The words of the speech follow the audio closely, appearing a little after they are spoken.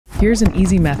Here's an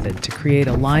easy method to create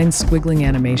a line squiggling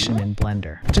animation in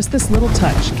Blender. Just this little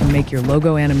touch can make your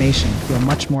logo animation feel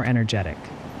much more energetic.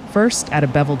 First, add a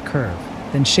beveled curve,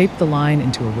 then shape the line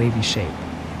into a wavy shape.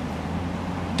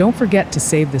 Don't forget to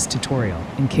save this tutorial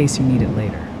in case you need it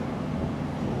later.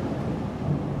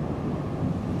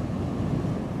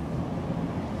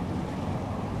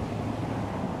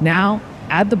 Now,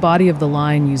 add the body of the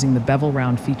line using the bevel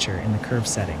round feature in the curve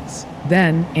settings.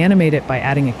 Then, animate it by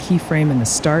adding a keyframe in the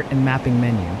Start and Mapping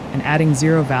menu and adding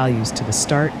 0 values to the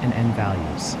start and end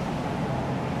values.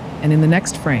 And in the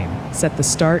next frame, set the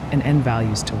start and end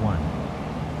values to 1.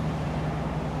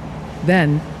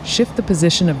 Then, shift the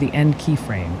position of the end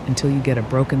keyframe until you get a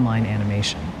broken line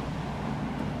animation.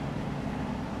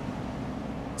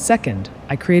 Second,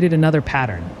 I created another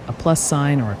pattern, a plus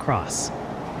sign or a cross.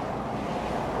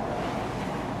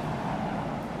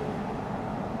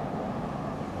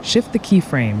 Shift the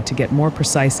keyframe to get more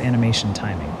precise animation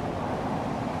timing.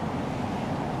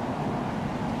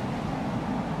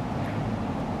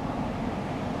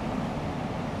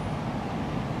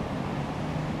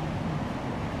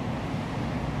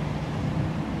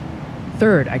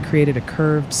 Third, I created a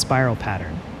curved spiral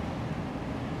pattern.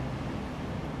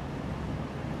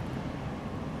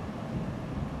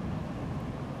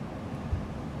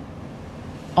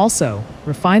 Also,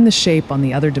 refine the shape on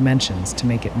the other dimensions to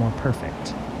make it more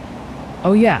perfect.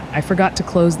 Oh yeah, I forgot to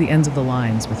close the ends of the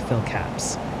lines with fill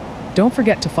caps. Don't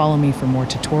forget to follow me for more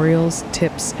tutorials,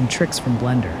 tips, and tricks from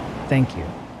Blender. Thank you.